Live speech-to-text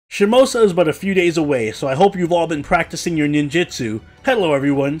Shimosa is but a few days away, so I hope you've all been practicing your ninjutsu. Hello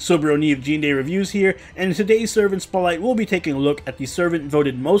everyone, Soberoni of Gene Day Reviews here, and in today's Servant Spotlight we'll be taking a look at the servant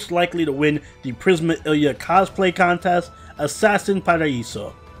voted most likely to win the Prisma Ilya cosplay contest, Assassin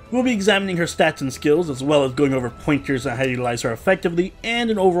Paraiso. We'll be examining her stats and skills, as well as going over pointers on how to utilize her effectively,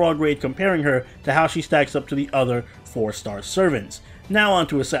 and an overall grade comparing her to how she stacks up to the other 4-star servants. Now on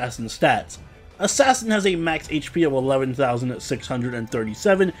to Assassin's stats. Assassin has a max HP of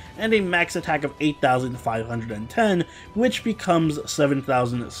 11,637 and a max attack of 8,510, which becomes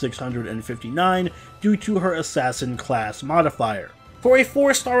 7,659 due to her Assassin class modifier. For a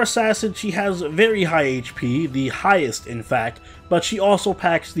 4-star Assassin, she has very high HP, the highest in fact, but she also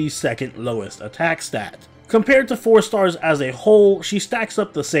packs the second lowest attack stat. Compared to 4 stars as a whole, she stacks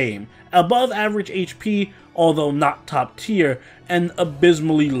up the same, above average HP, although not top tier, and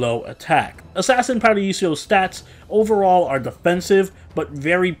abysmally low attack. Assassin Paraiso's stats overall are defensive, but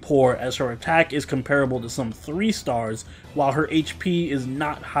very poor as her attack is comparable to some 3 stars, while her HP is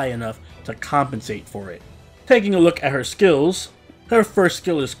not high enough to compensate for it. Taking a look at her skills, her first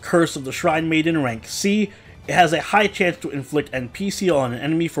skill is Curse of the Shrine Maiden, rank C. It has a high chance to inflict NP seal on an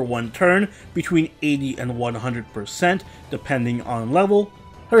enemy for 1 turn, between 80 and 100%, depending on level.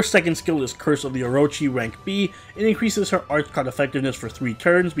 Her second skill is Curse of the Orochi, rank B. It increases her arts card effectiveness for 3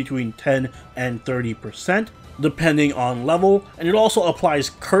 turns, between 10 and 30%, depending on level, and it also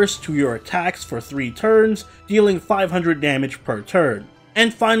applies Curse to your attacks for 3 turns, dealing 500 damage per turn.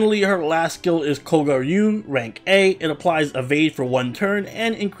 And finally, her last skill is Koga-Ryu, rank A. It applies Evade for 1 turn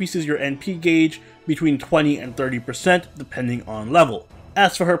and increases your NP gauge between 20 and 30% depending on level.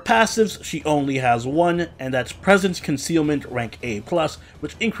 As for her passives, she only has one, and that's Presence Concealment, rank A+,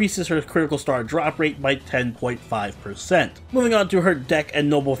 which increases her critical star drop rate by 10.5%. Moving on to her deck and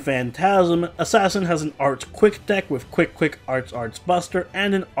Noble Phantasm, Assassin has an Arts Quick deck with Quick Arts Buster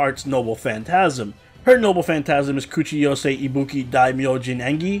and an Arts Noble Phantasm. Her Noble Phantasm is Kuchiyose Ibuki Daimyojin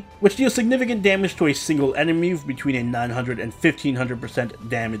Engi, which deals significant damage to a single enemy with between a 900 and 1500%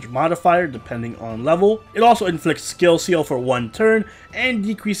 damage modifier depending on level. It also inflicts Skill Seal for 1 turn and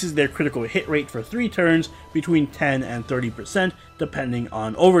decreases their critical hit rate for 3 turns between 10 and 30% depending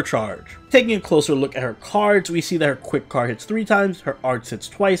on overcharge. Taking a closer look at her cards, we see that her Quick card hits 3 times, her Arts hits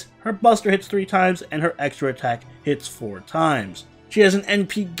twice, her Buster hits 3 times, and her Extra attack hits 4 times. She has an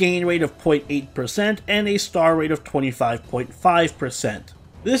NP gain rate of 0.8% and a star rate of 25.5%.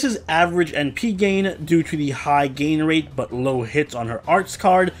 This is average NP gain due to the high gain rate but low hits on her arts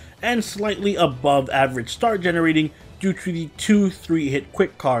card, and slightly above average star generating due to the 2 3-hit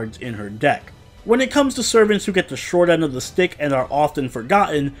quick cards in her deck. When it comes to servants who get the short end of the stick and are often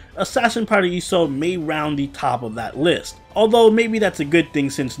forgotten, Assassin Paraiso may round the top of that list. Although maybe that's a good thing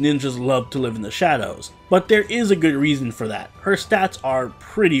since ninjas love to live in the shadows. But there is a good reason for that. Her stats are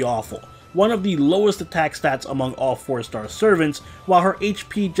pretty awful. One of the lowest attack stats among all 4-star servants, while her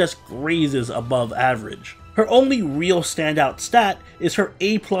HP just grazes above average. Her only real standout stat is her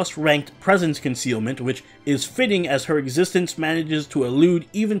A+ ranked Presence Concealment, which is fitting as her existence manages to elude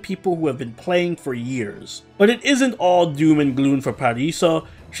even people who have been playing for years. But it isn't all doom and gloom for Paraiso.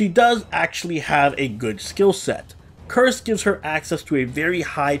 She does actually have a good skill set. Curse gives her access to a very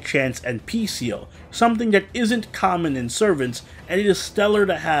high chance NP seal, something that isn't common in servants, and it is stellar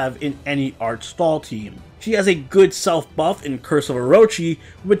to have in any art stall team. She has a good self buff in Curse of Orochi,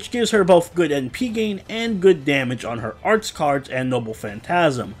 which gives her both good NP gain and good damage on her arts cards and Noble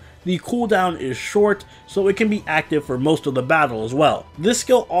Phantasm. The cooldown is short, so it can be active for most of the battle as well. This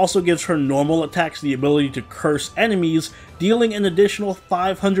skill also gives her normal attacks the ability to curse enemies, dealing an additional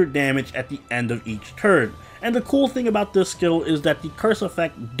 500 damage at the end of each turn. And the cool thing about this skill is that the curse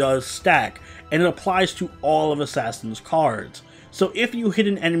effect does stack, and it applies to all of Assassin's cards. So if you hit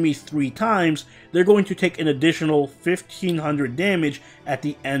an enemy 3 times, they're going to take an additional 1500 damage at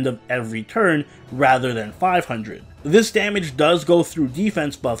the end of every turn, rather than 500. This damage does go through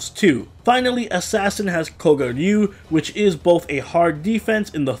defense buffs too. Finally, Assassin has Koga-Ryu, which is both a hard defense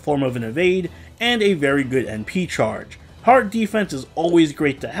in the form of an evade, and a very good NP charge. Hard defense is always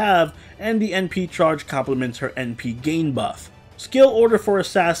great to have, and the NP charge complements her NP gain buff. Skill order for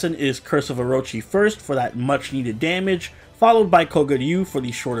Assassin is Curse of Orochi first for that much needed damage, followed by Koga-Ryu for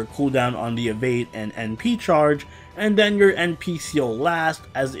the shorter cooldown on the evade and NP charge, and then your NP seal last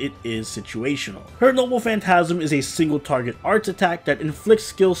as it is situational. Her Noble Phantasm is a single target arts attack that inflicts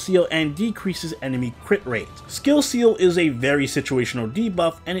Skill Seal and decreases enemy crit rate. Skill Seal is a very situational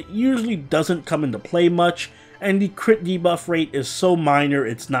debuff and it usually doesn't come into play much, and the crit debuff rate is so minor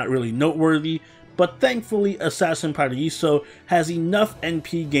it's not really noteworthy, but thankfully Assassin Paraiso has enough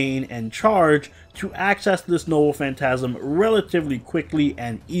NP gain and charge to access this Noble Phantasm relatively quickly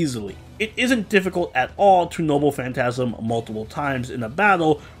and easily. It isn't difficult at all to Noble Phantasm multiple times in a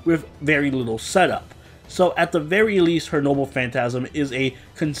battle with very little setup, so at the very least her Noble Phantasm is a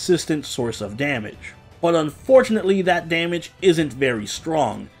consistent source of damage. But unfortunately that damage isn't very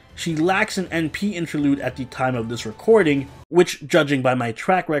strong. She lacks an NP interlude at the time of this recording, which, judging by my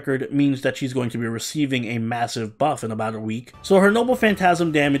track record, means that she's going to be receiving a massive buff in about a week, so her Noble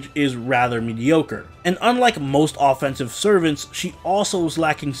Phantasm damage is rather mediocre. And unlike most offensive servants, she also is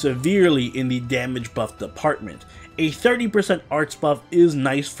lacking severely in the damage buff department. A 30% arts buff is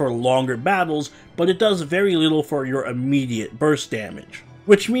nice for longer battles, but it does very little for your immediate burst damage.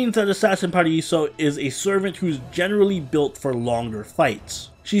 Which means that Assassin Paraiso is a servant who's generally built for longer fights.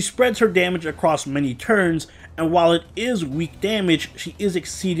 She spreads her damage across many turns, and while it is weak damage, she is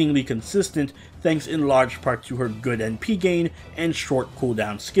exceedingly consistent thanks in large part to her good NP gain and short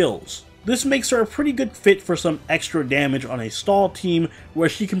cooldown skills. This makes her a pretty good fit for some extra damage on a stall team where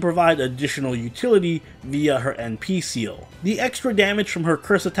she can provide additional utility via her NP seal. The extra damage from her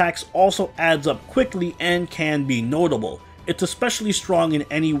curse attacks also adds up quickly and can be notable. It's especially strong in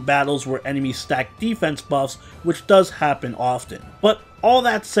any battles where enemies stack defense buffs, which does happen often. But all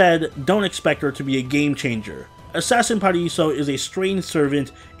that said, don't expect her to be a game changer. Assassin Paraiso is a strange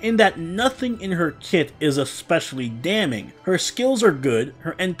servant in that nothing in her kit is especially damning. Her skills are good,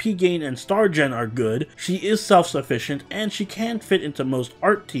 her NP gain and star gen are good, she is self-sufficient, and she can fit into most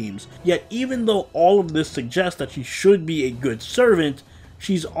art teams. Yet even though all of this suggests that she should be a good servant,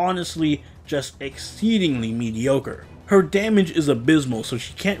 she's honestly just exceedingly mediocre. Her damage is abysmal, so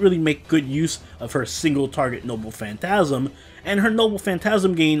she can't really make good use of her single target Noble Phantasm, and her Noble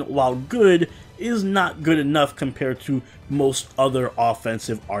Phantasm gain, while good, is not good enough compared to most other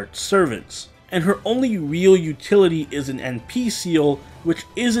offensive art servants. And her only real utility is an NP seal, which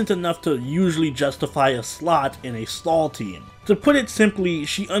isn't enough to usually justify a slot in a stall team. To put it simply,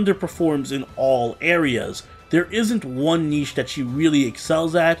 she underperforms in all areas. There isn't one niche that she really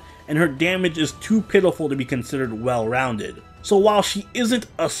excels at, and her damage is too pitiful to be considered well-rounded. So while she isn't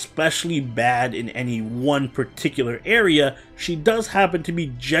especially bad in any one particular area, she does happen to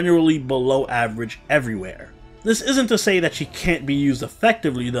be generally below average everywhere. This isn't to say that she can't be used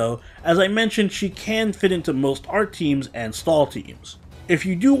effectively though, as I mentioned she can fit into most art teams and stall teams. If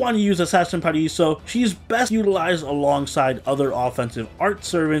you do want to use Assassin Paraiso, she's best utilized alongside other offensive art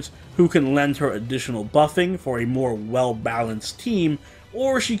servants who can lend her additional buffing for a more well-balanced team,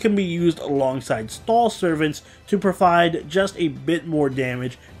 or she can be used alongside stall servants to provide just a bit more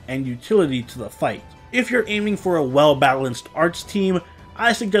damage and utility to the fight. If you're aiming for a well-balanced arts team,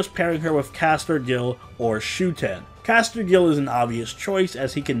 I suggest pairing her with Caster Gil or Shuten. Caster Gil is an obvious choice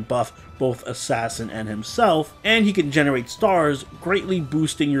as he can buff both Assassin and himself, and he can generate stars, greatly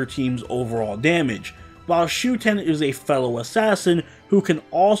boosting your team's overall damage, while Shuten is a fellow Assassin who can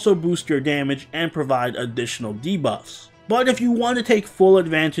also boost your damage and provide additional debuffs. But if you want to take full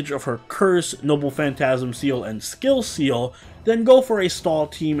advantage of her Curse, Noble Phantasm Seal, and Skill Seal, then go for a stall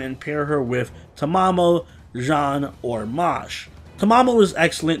team and pair her with Tamamo, Jean, or Mosh. Tamamo is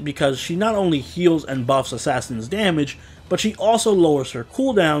excellent because she not only heals and buffs Assassin's damage, but she also lowers her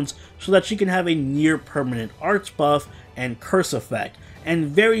cooldowns so that she can have a near permanent arts buff and curse effect, and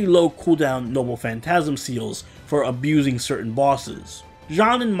very low cooldown Noble Phantasm Seals for abusing certain bosses.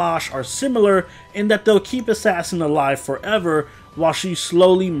 Jean and Mosh are similar in that they'll keep Assassin alive forever while she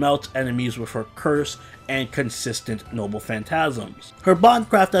slowly melts enemies with her curse and consistent Noble Phantasms. Her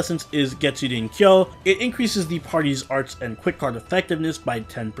Bondcraft essence is Getsurin Kyo. It increases the party's arts and quick card effectiveness by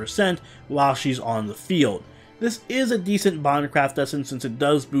 10% while she's on the field. This is a decent Bondcraft essence since it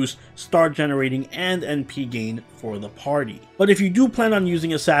does boost star generating and NP gain for the party. But if you do plan on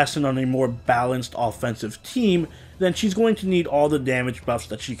using Assassin on a more balanced offensive team, then she's going to need all the damage buffs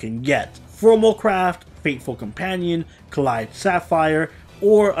that she can get. Formalcraft, Fateful Companion, Collide Sapphire,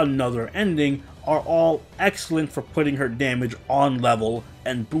 or Another Ending are all excellent for putting her damage on level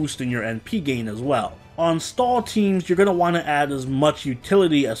and boosting your NP gain as well. On stall teams, you're going to want to add as much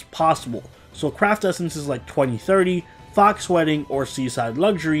utility as possible, so craft essences like 2030, Fox Wedding, or Seaside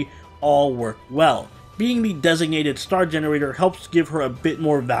Luxury all work well. Being the designated star generator helps give her a bit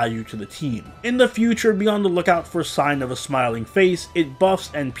more value to the team. In the future, be on the lookout for Sign of a Smiling Face. It buffs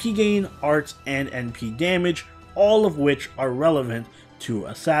NP gain, arts, and NP damage, all of which are relevant to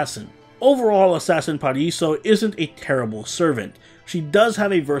Assassin. Overall, Assassin Paraiso isn't a terrible servant. She does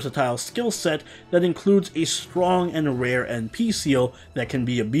have a versatile skill set that includes a strong and rare NP seal that can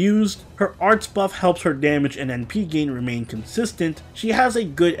be abused. Her arts buff helps her damage and NP gain remain consistent. She has a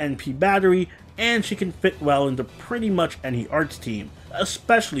good NP battery and she can fit well into pretty much any arts team,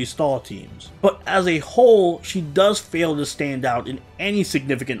 especially stall teams. But as a whole, she does fail to stand out in any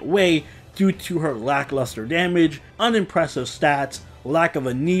significant way due to her lackluster damage, unimpressive stats, lack of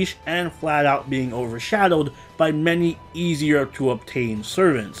a niche, and flat out being overshadowed by many easier to obtain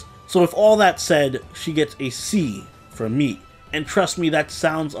servants. So with all that said, she gets a C from me. And trust me, that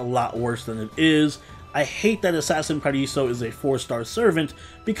sounds a lot worse than it is. I hate that Assassin Paraiso is a 4-star servant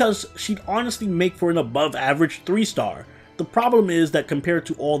because she'd honestly make for an above average 3-star. The problem is that compared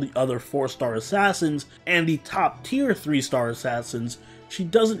to all the other 4-star assassins and the top tier 3-star assassins, she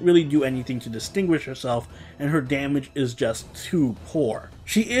doesn't really do anything to distinguish herself, and her damage is just too poor.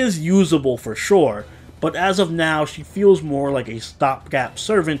 She is usable for sure, but as of now she feels more like a stopgap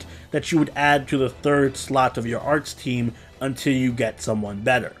servant that you would add to the 3rd slot of your arts team until you get someone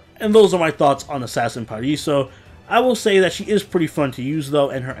better. And those are my thoughts on Assassin Paraiso. I will say that she is pretty fun to use though,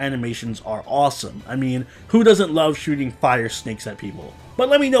 and her animations are awesome. I mean, who doesn't love shooting fire snakes at people? But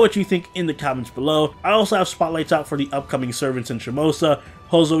let me know what you think in the comments below. I also have spotlights out for the upcoming servants in Shimosa,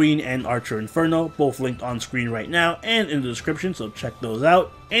 Hozoin, and Archer Inferno, both linked on screen right now and in the description, so check those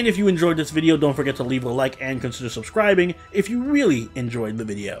out. And if you enjoyed this video, don't forget to leave a like and consider subscribing if you really enjoyed the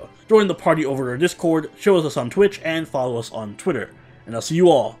video. Join the party over at our Discord, show us on Twitch, and follow us on Twitter. And I'll see you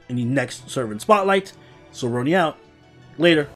all in the next servant spotlight. So Roni out. Later.